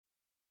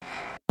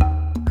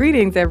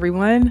Greetings,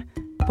 everyone.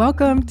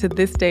 Welcome to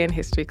This Day in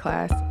History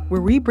class, where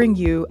we bring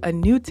you a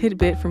new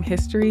tidbit from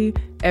history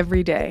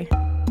every day.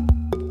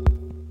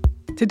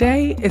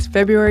 Today is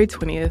February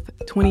 20th,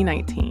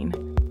 2019.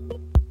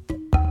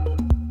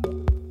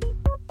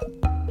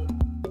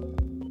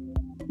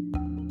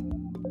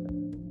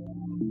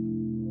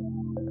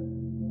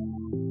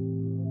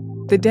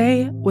 The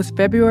day was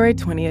February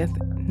 20th,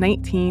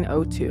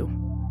 1902.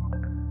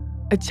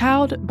 A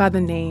child by the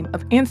name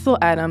of Ansel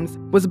Adams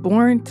was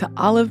born to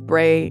Olive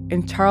Bray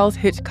and Charles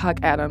Hitchcock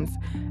Adams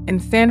in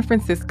San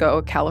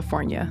Francisco,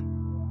 California.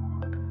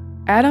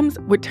 Adams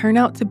would turn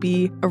out to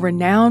be a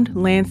renowned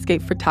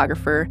landscape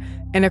photographer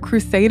and a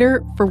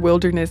crusader for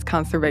wilderness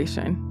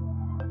conservation.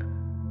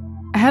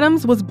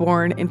 Adams was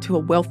born into a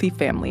wealthy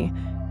family,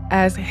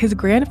 as his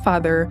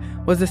grandfather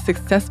was a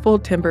successful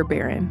timber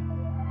baron.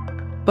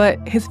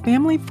 But his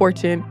family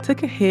fortune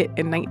took a hit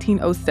in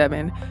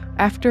 1907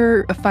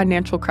 after a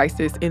financial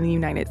crisis in the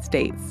United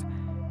States,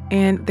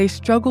 and they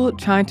struggled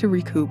trying to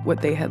recoup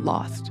what they had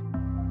lost.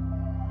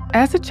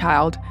 As a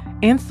child,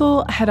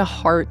 Ansel had a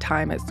hard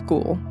time at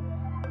school.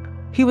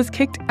 He was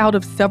kicked out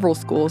of several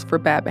schools for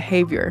bad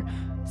behavior,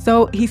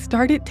 so he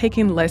started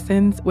taking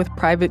lessons with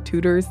private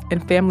tutors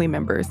and family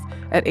members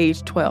at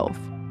age 12.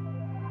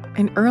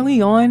 And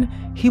early on,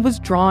 he was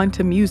drawn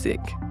to music.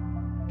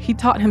 He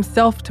taught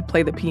himself to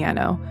play the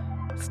piano,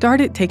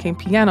 started taking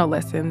piano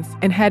lessons,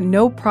 and had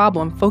no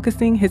problem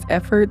focusing his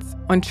efforts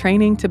on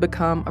training to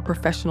become a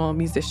professional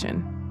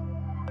musician.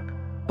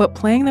 But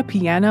playing the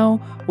piano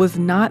was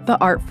not the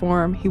art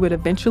form he would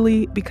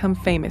eventually become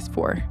famous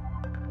for.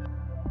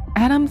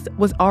 Adams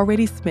was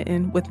already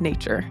smitten with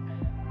nature.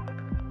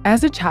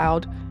 As a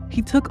child,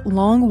 he took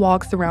long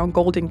walks around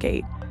Golden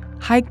Gate,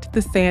 hiked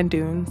the sand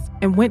dunes,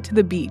 and went to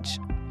the beach,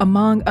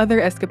 among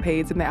other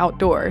escapades in the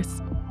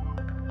outdoors.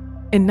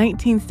 In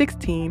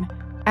 1916,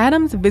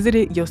 Adams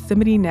visited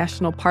Yosemite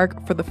National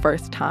Park for the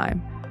first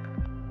time.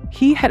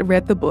 He had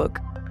read the book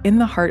In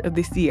the Heart of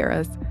the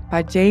Sierras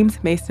by James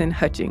Mason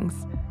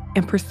Hutchings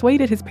and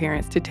persuaded his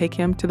parents to take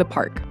him to the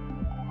park.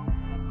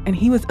 And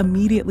he was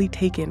immediately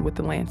taken with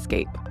the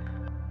landscape.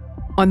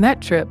 On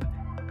that trip,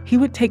 he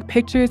would take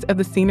pictures of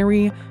the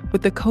scenery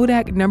with the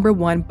Kodak No.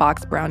 1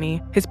 box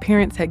brownie his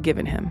parents had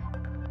given him.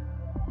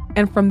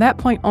 And from that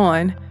point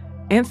on,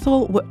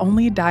 Ansel would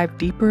only dive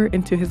deeper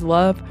into his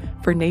love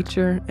for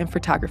nature and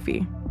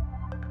photography.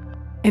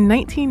 In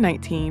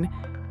 1919,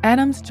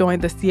 Adams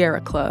joined the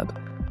Sierra Club,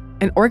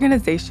 an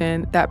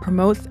organization that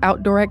promotes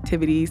outdoor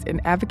activities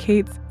and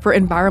advocates for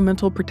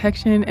environmental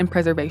protection and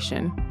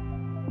preservation.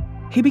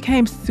 He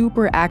became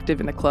super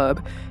active in the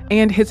club,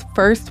 and his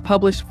first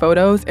published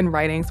photos and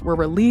writings were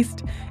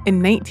released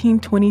in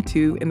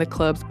 1922 in the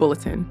club's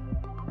bulletin.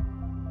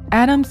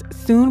 Adams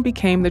soon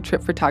became the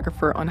trip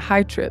photographer on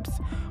high trips,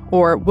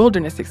 or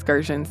wilderness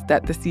excursions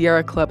that the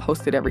Sierra Club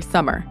hosted every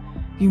summer,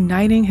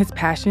 uniting his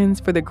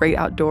passions for the great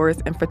outdoors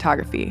and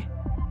photography.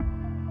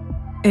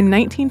 In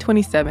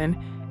 1927,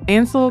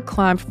 Ansel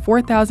climbed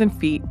 4,000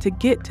 feet to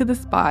get to the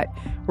spot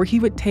where he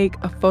would take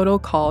a photo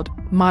called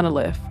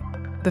Monolith,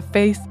 the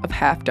face of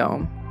Half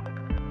Dome.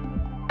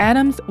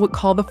 Adams would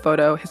call the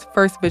photo his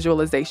first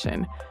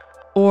visualization,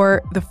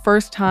 or the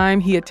first time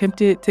he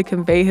attempted to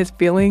convey his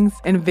feelings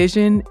and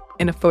vision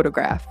in a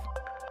photograph.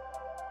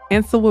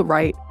 Ansel would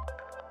write,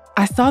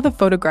 "I saw the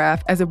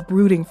photograph as a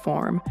brooding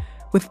form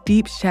with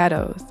deep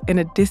shadows and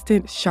a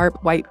distant,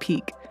 sharp white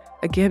peak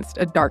against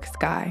a dark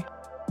sky."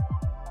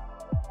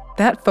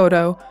 That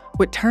photo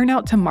would turn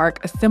out to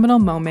mark a seminal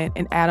moment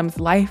in Adams'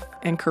 life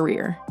and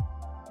career.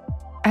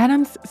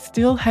 Adams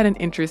still had an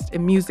interest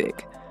in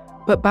music,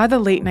 but by the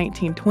late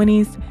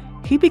 1920s,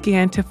 he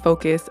began to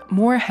focus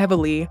more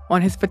heavily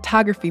on his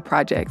photography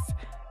projects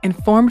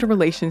and formed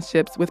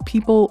relationships with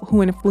people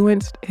who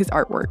influenced his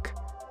artwork.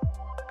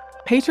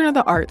 Patron of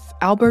the arts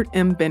Albert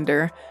M.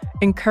 Bender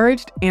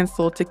encouraged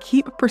Ansel to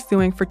keep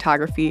pursuing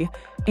photography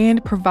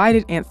and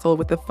provided Ansel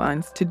with the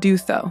funds to do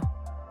so.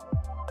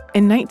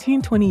 In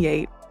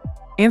 1928,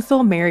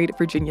 Ansel married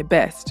Virginia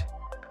Best.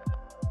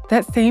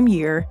 That same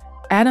year,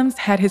 Adams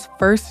had his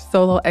first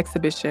solo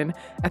exhibition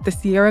at the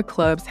Sierra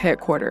Club's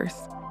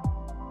headquarters.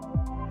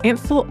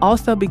 Ansel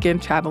also began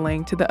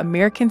traveling to the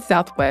American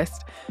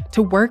Southwest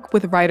to work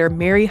with writer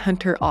Mary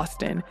Hunter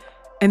Austin,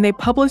 and they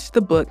published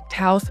the book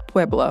Taos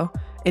Pueblo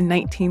in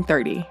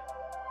 1930.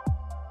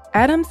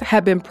 Adams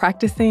had been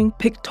practicing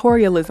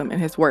pictorialism in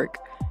his work,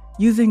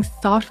 using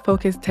soft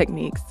focus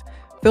techniques,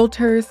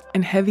 filters,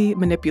 and heavy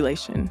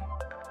manipulation.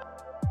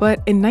 But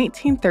in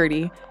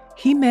 1930,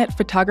 he met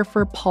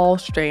photographer Paul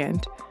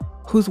Strand,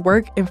 whose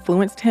work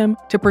influenced him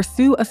to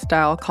pursue a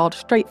style called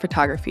straight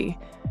photography,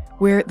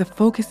 where the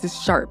focus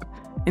is sharp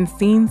and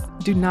scenes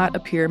do not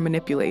appear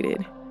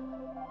manipulated.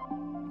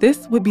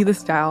 This would be the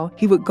style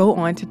he would go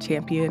on to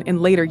champion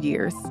in later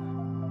years.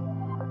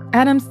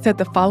 Adams said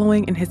the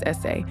following in his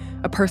essay,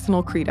 A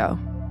Personal Credo.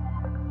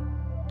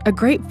 "A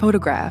great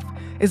photograph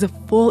is a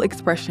full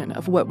expression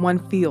of what one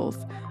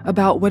feels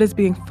about what is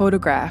being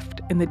photographed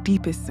in the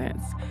deepest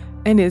sense,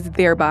 and is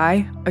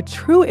thereby a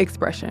true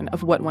expression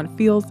of what one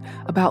feels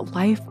about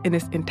life in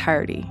its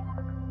entirety.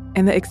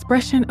 and the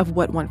expression of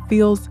what one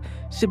feels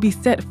should be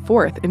set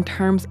forth in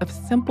terms of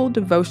simple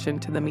devotion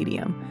to the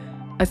medium,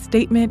 a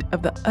statement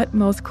of the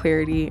utmost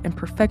clarity and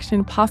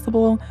perfection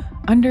possible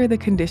under the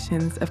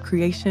conditions of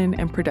creation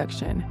and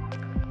production.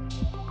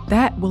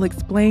 That will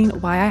explain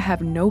why I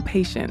have no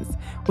patience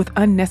with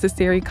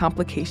unnecessary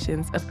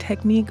complications of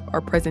technique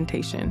or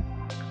presentation.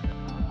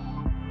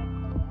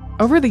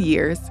 Over the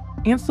years,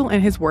 Ansel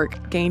and his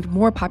work gained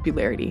more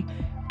popularity,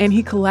 and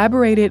he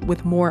collaborated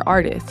with more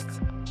artists.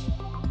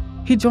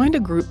 He joined a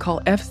group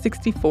called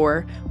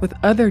F64 with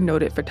other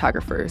noted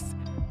photographers,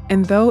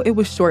 and though it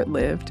was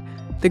short-lived,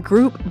 the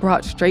group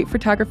brought straight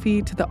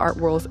photography to the art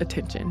world's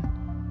attention.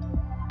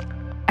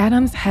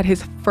 Adams had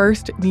his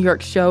first New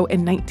York show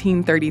in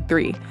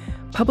 1933,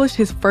 published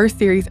his first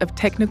series of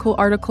technical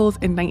articles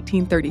in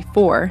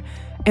 1934,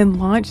 and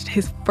launched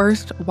his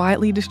first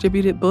widely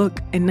distributed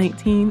book in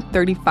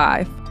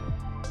 1935.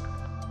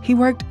 He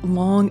worked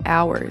long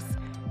hours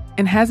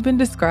and has been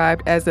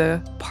described as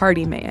a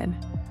party man.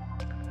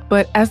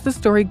 But as the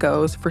story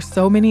goes for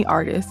so many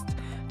artists,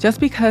 just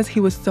because he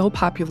was so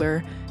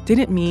popular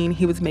didn't mean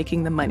he was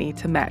making the money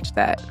to match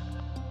that.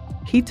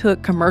 He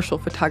took commercial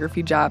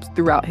photography jobs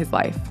throughout his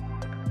life.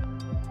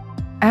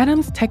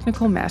 Adams'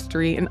 technical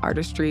mastery and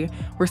artistry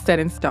were set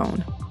in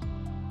stone.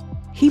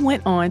 He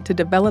went on to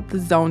develop the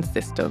zone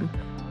system,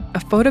 a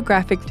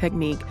photographic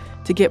technique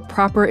to get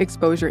proper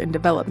exposure and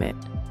development,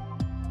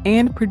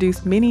 and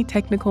produced many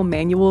technical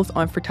manuals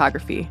on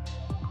photography.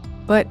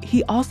 But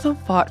he also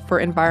fought for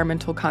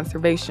environmental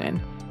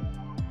conservation.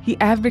 He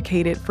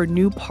advocated for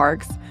new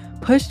parks,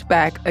 pushed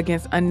back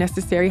against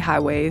unnecessary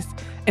highways,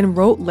 and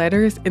wrote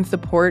letters in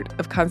support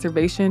of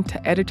conservation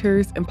to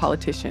editors and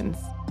politicians.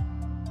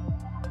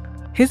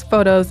 His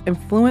photos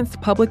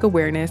influenced public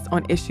awareness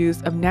on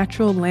issues of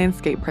natural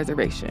landscape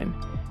preservation.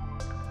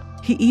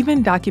 He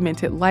even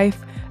documented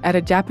life at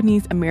a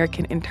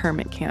Japanese-American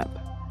internment camp.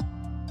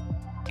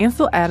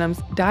 Ansel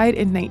Adams died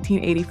in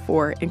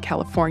 1984 in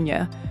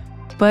California,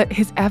 but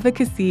his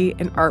advocacy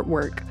and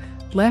artwork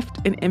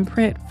left an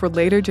imprint for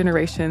later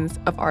generations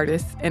of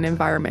artists and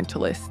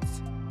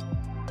environmentalists.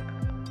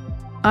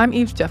 I'm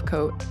Eve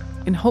Jeffcoat,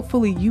 and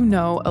hopefully you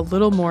know a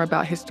little more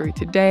about history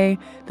today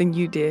than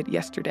you did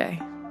yesterday.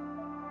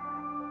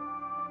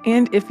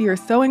 And if you're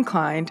so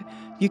inclined,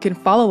 you can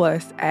follow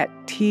us at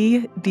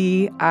TDIHC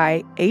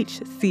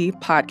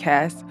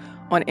Podcast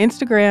on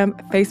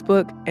Instagram,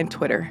 Facebook, and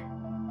Twitter.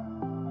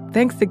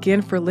 Thanks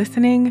again for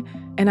listening,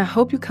 and I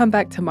hope you come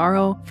back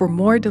tomorrow for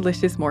more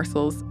delicious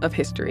morsels of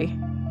history.